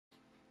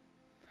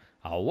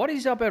What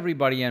is up,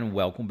 everybody, and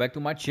welcome back to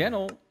my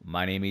channel.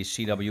 My name is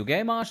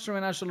ZWGamemaster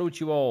and I salute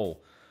you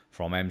all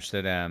from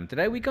Amsterdam.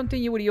 Today we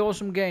continue with the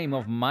awesome game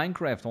of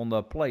Minecraft on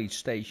the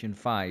PlayStation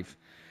 5.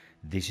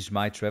 This is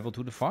my travel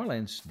to the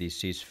farlands.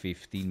 This is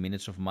 15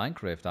 minutes of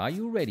Minecraft. Are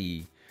you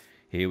ready?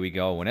 Here we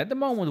go. And at the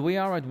moment we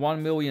are at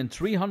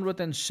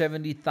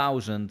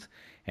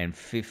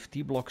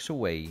 1,370,050 blocks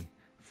away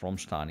from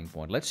starting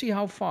point. Let's see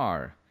how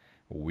far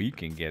we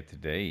can get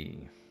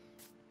today.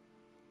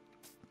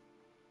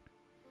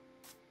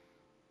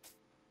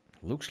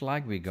 Looks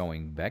like we're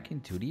going back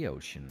into the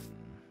ocean.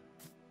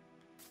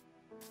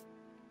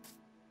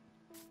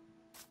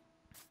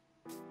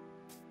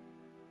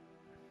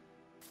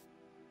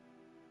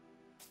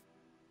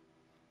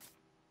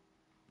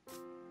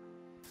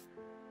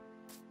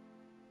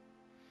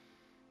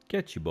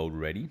 Get your boat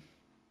ready.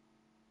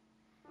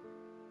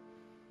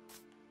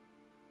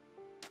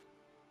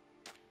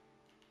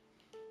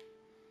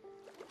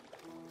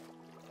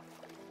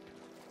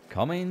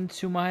 Coming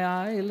to my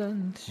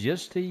island,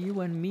 just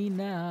you and me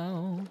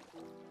now.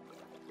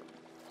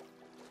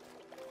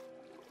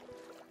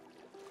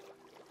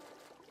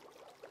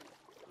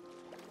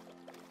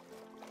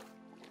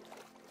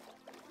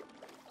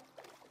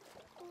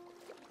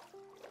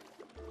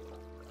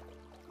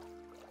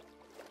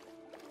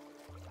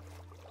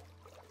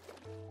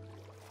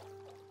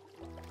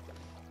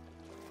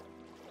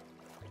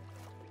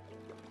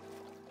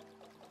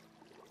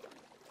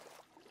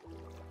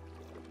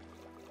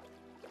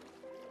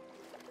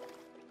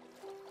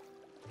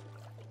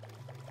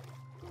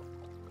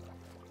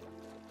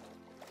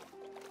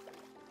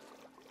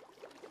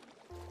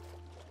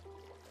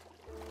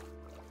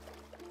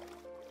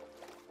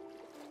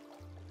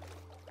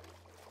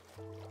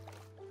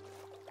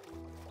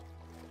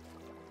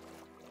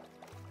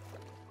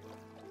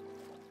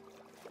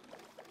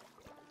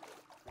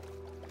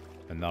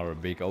 Another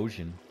big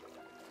ocean.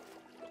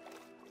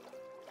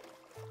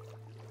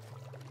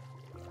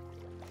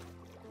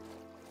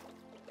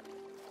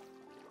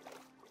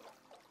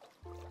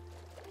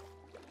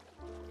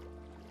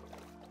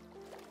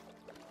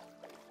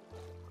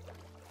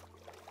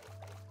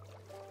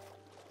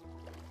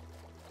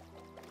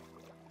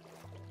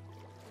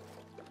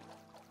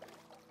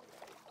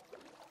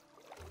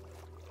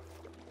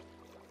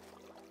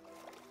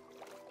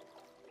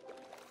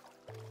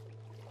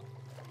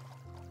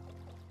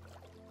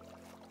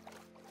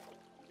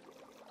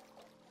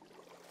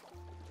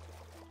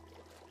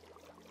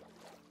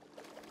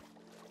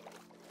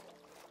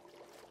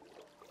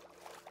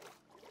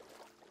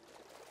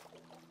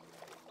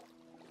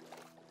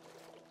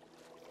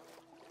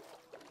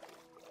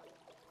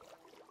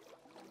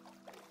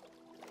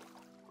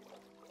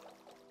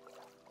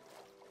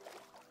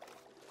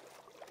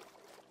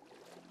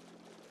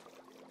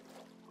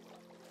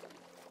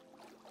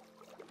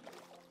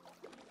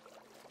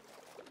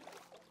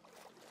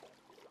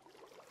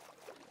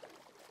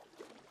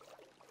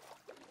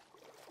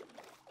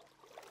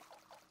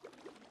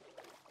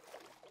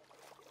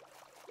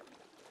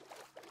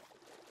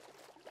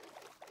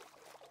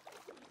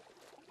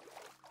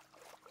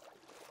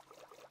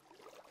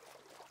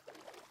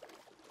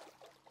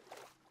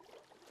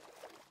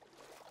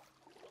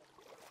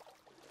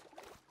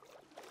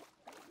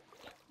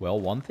 Well,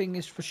 one thing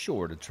is for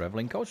sure, the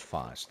traveling goes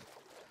fast.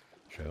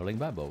 Traveling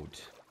by boat.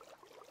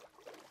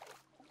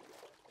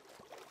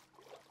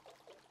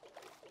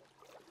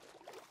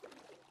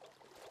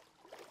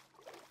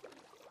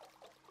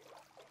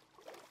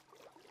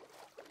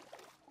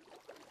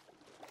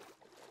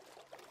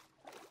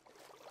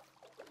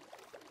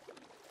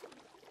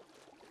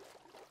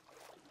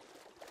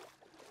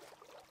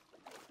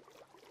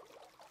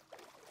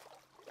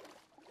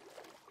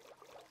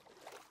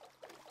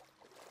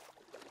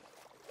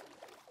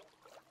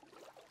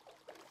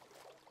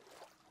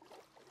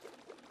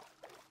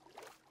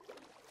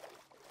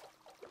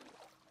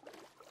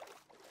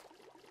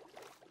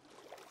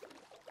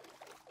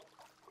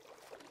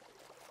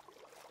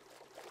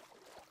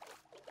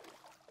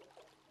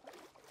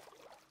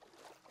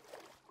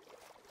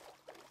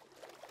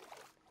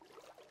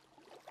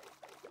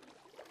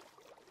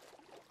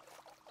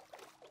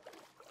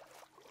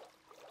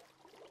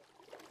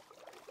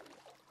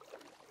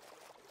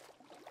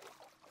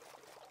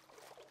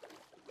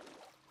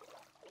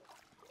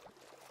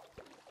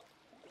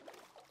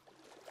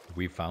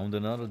 We found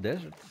another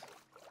desert.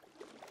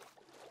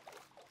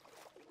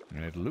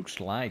 And it looks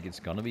like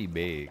it's gonna be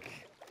big.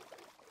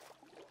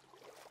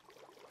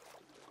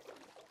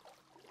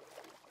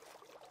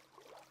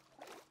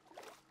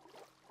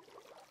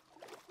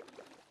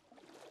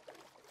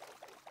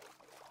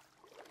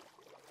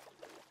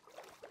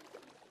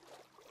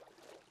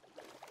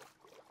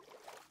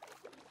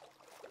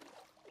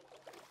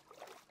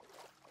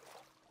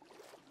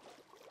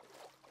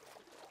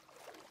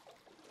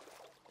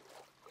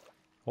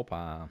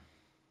 Hoppa.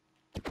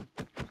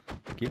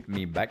 Give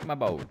me back my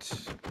boat.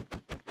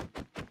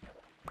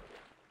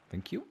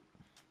 Thank you.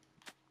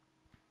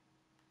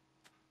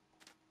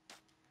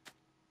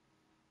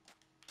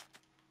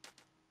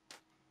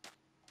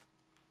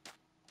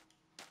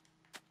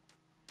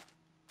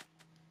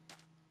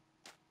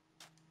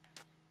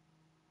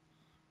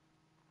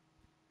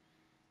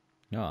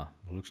 Yeah,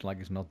 looks like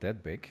it's not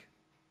that big.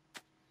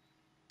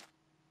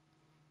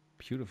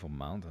 Beautiful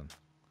mountain.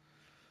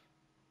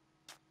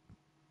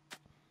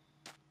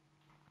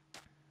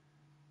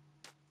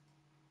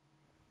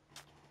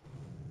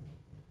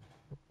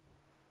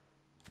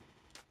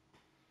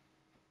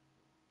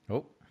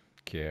 Oh,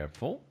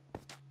 careful.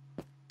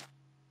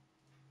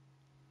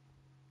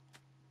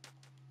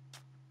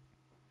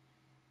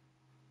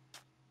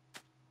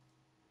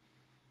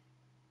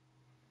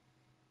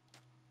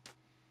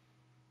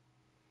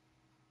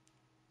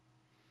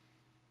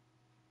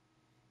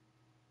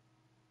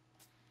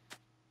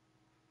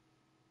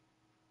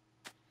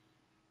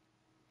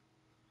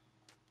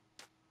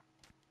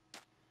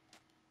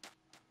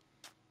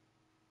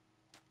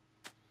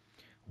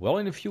 Well,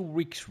 in a few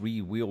weeks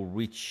we will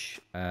reach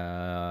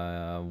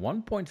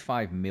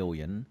 1.5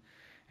 million.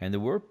 And there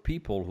were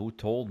people who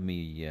told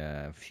me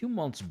a few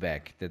months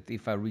back that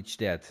if I reach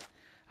that,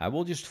 I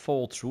will just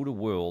fall through the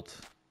world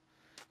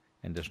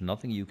and there's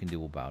nothing you can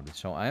do about it.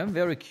 So I am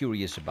very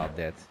curious about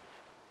that.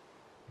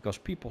 Because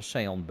people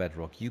say on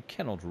Bedrock you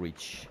cannot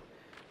reach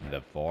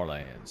the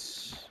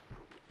farlands.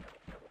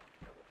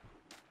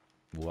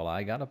 Well,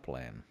 I got a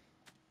plan.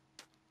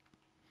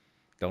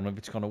 Don't know if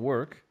it's gonna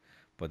work,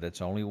 but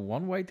that's only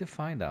one way to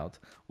find out.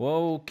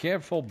 Whoa,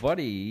 careful,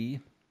 buddy.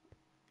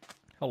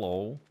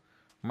 Hello.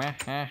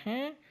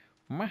 Mahaha.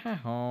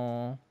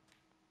 Mahaha.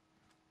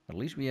 At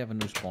least we have a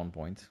new spawn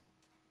point.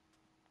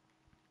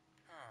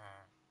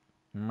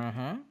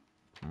 Maha.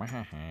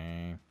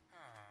 Mahaha.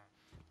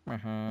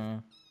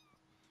 Maha.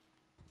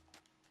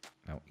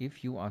 Now,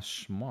 if you are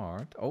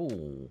smart...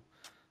 Oh,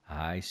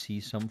 I see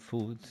some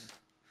food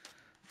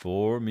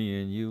for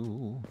me and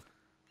you.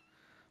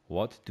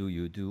 What do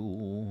you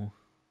do?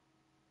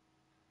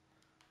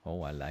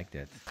 Oh, I like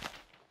that.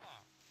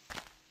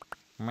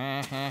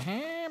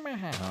 Mahaha.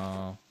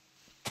 Mahaha.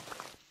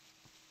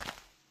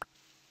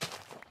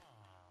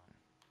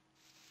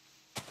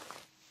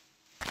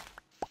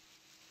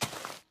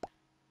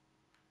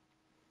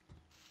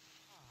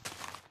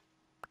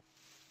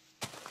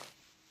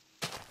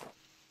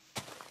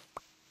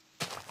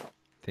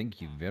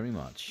 Thank you very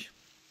much.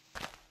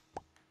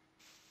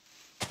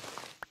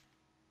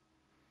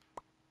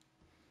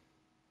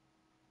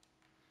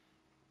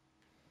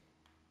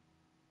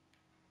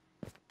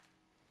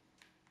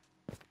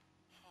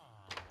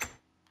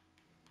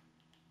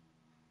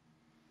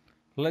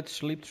 Let's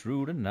sleep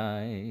through the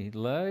night.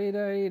 There's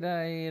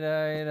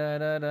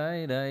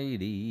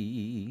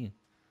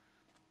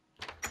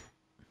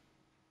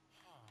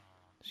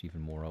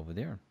even more over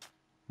there.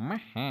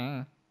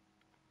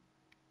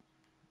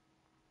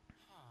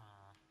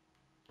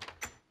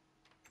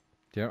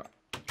 There,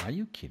 are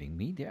you kidding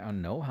me? There are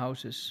no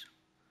houses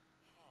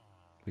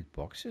with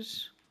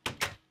boxes?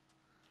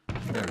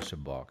 There's a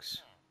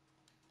box.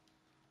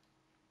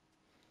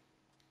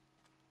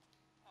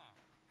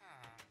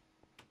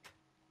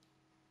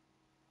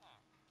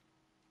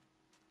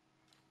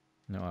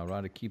 No, I'd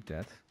rather keep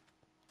that.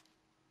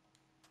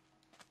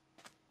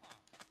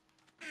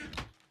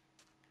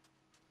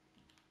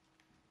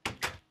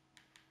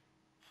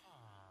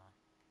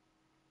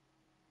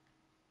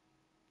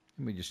 Let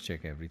me just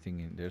check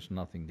everything. There's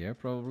nothing there,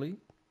 probably.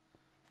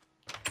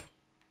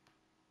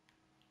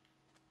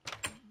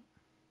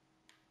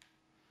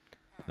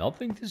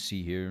 Nothing to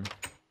see here.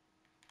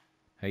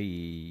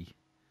 Hey,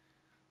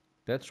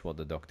 that's what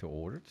the doctor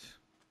ordered.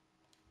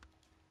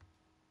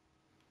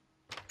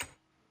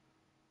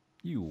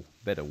 You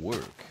better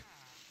work.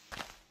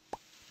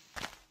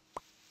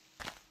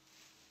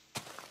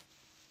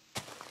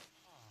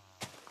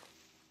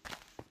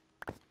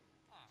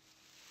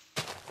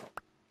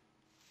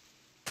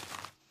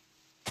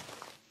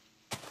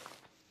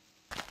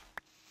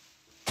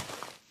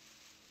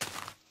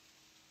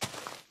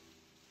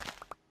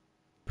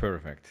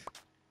 Perfect.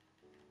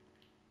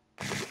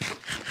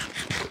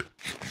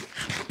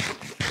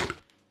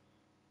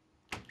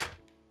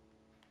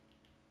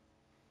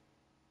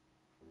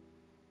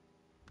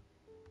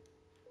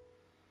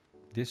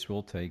 This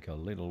will take a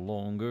little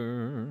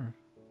longer.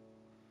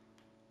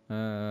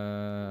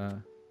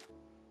 Oh,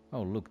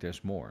 look,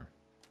 there's more.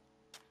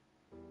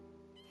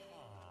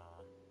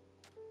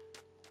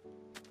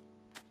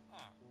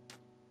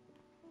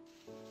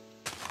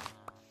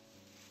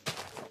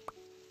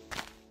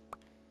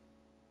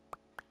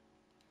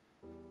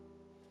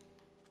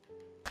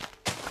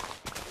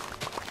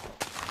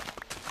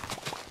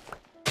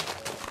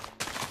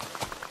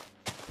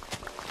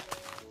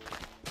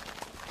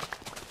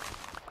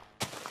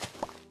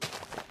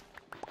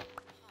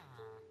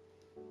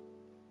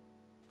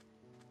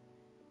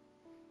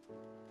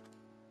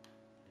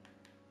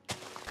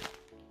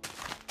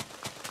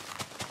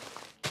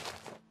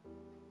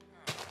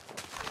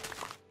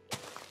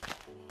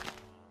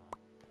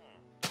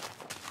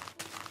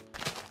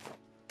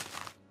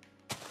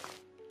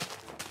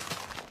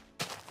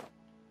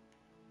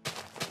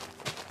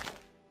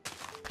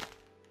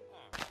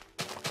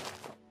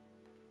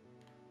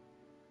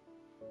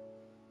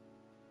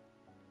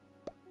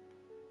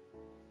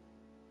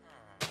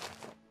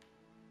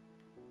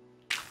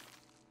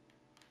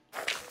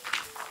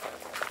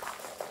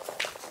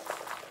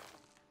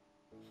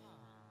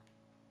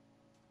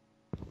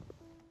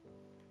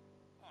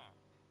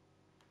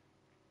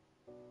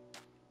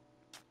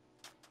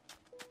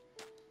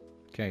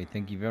 Okay,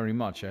 thank you very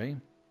much, eh?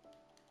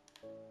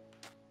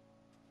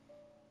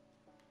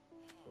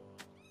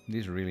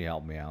 This really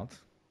helped me out.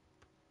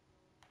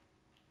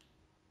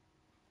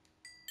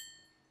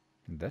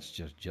 And that's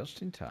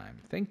just in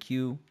time. Thank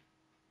you.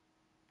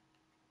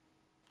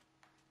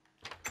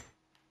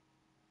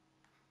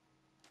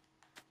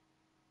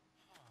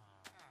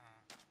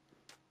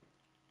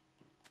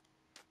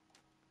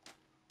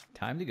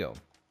 Time to go.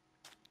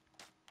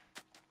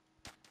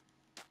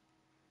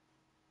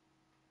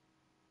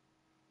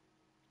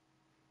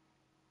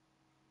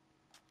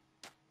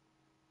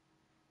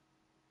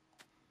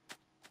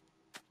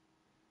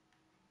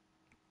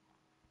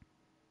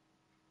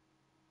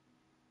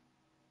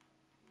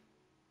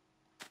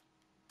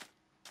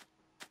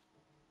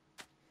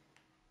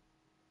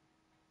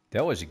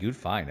 That was a good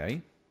find, eh?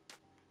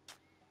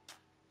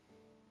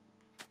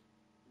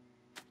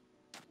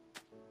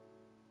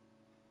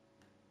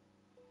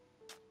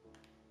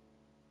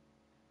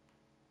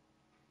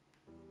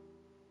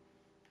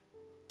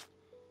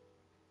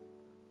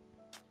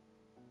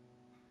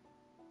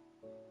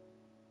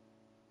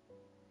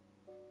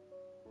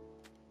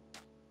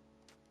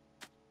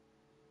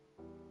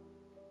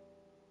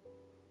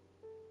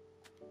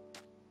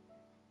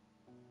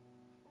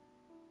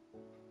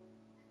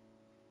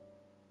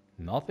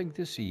 Nothing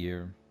to see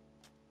here.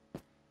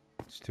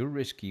 It's too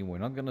risky. We're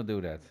not gonna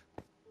do that.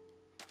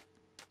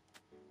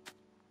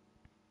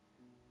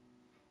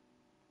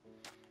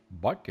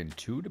 Buck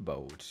into the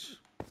boats.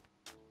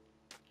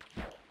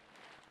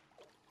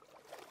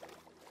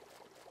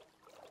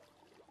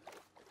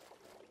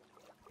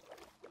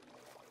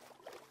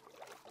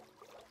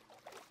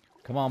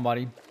 Come on,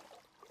 buddy.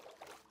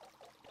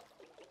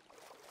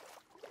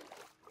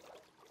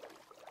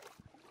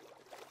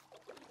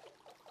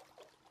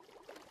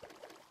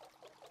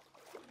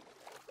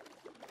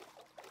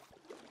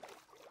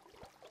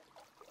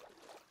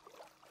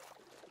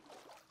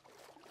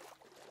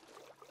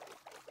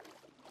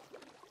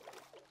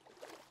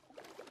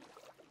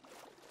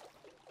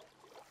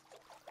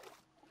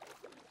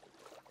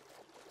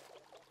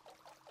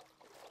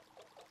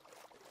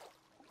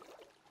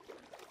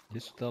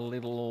 Just a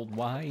little old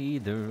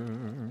wider.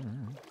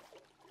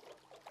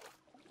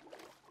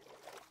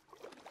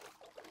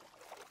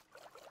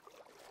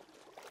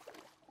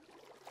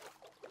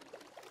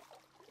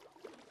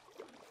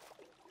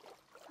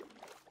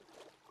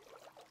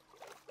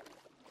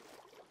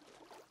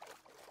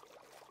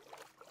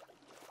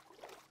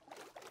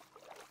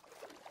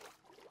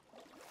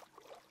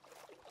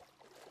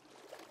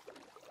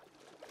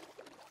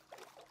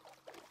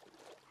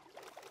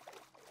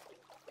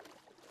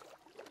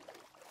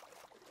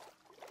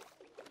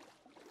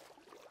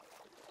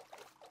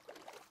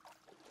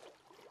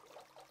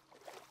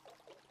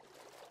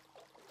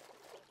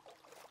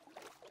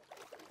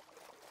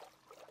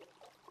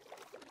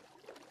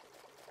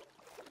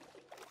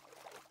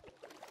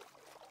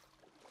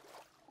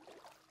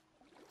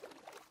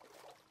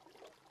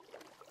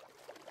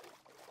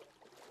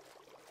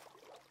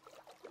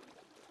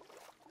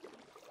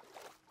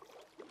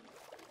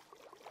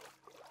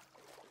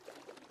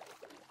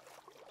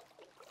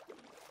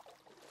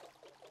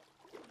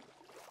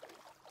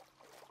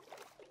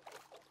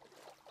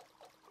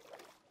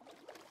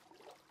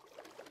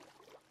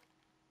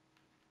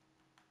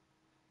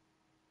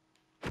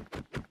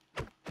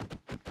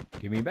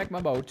 Give me back my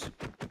boat.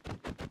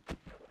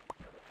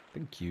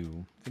 Thank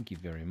you. Thank you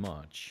very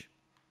much.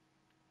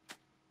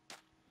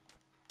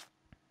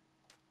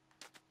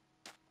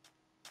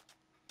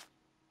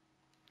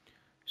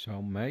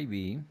 So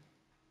maybe...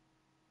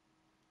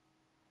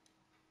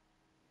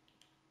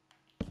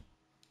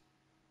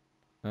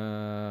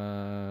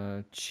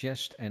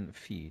 chest and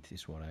feet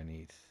is what I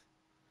need.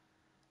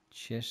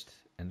 Chest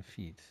and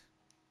feet.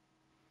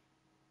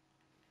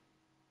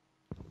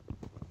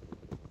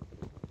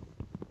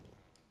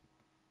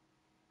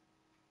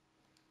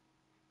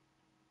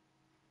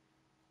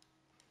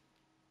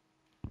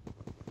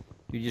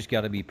 You just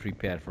gotta be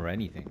prepared for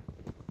anything.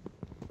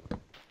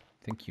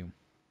 Thank you.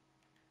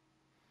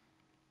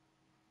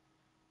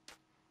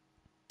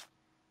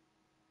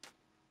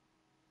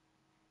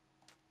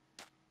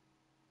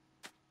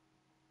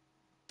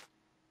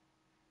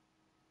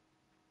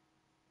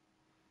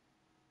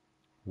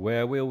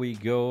 Where will we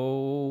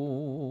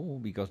go?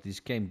 Because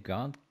this game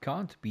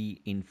can't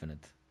be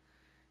infinite.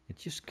 It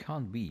just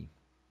can't be.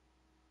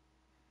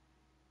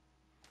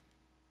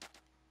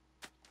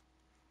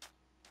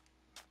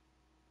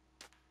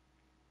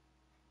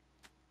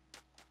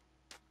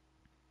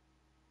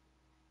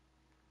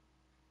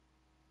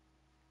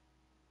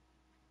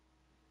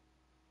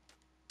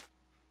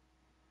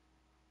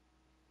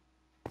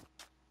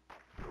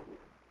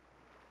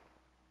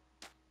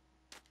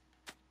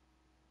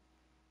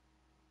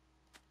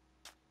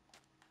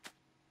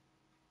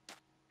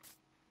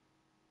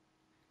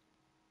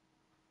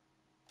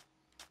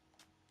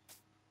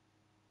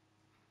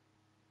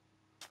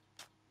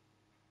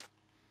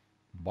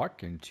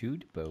 Bark into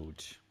the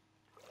boat.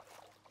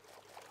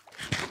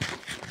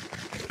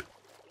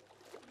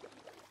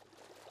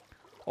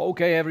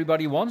 Okay,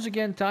 everybody, once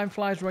again, time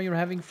flies when you're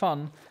having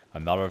fun.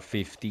 Another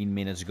 15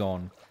 minutes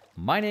gone.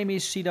 My name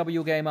is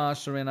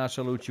ZWGamemaster and I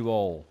salute you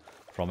all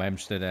from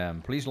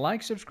Amsterdam. Please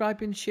like,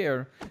 subscribe and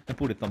share and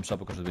put a thumbs up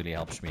because it really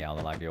helps me out.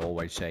 And like I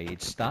always say,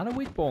 it started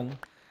with Pong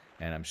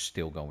and I'm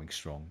still going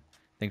strong.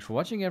 Thanks for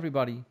watching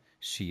everybody.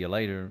 See you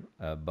later.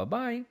 Bye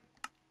bye.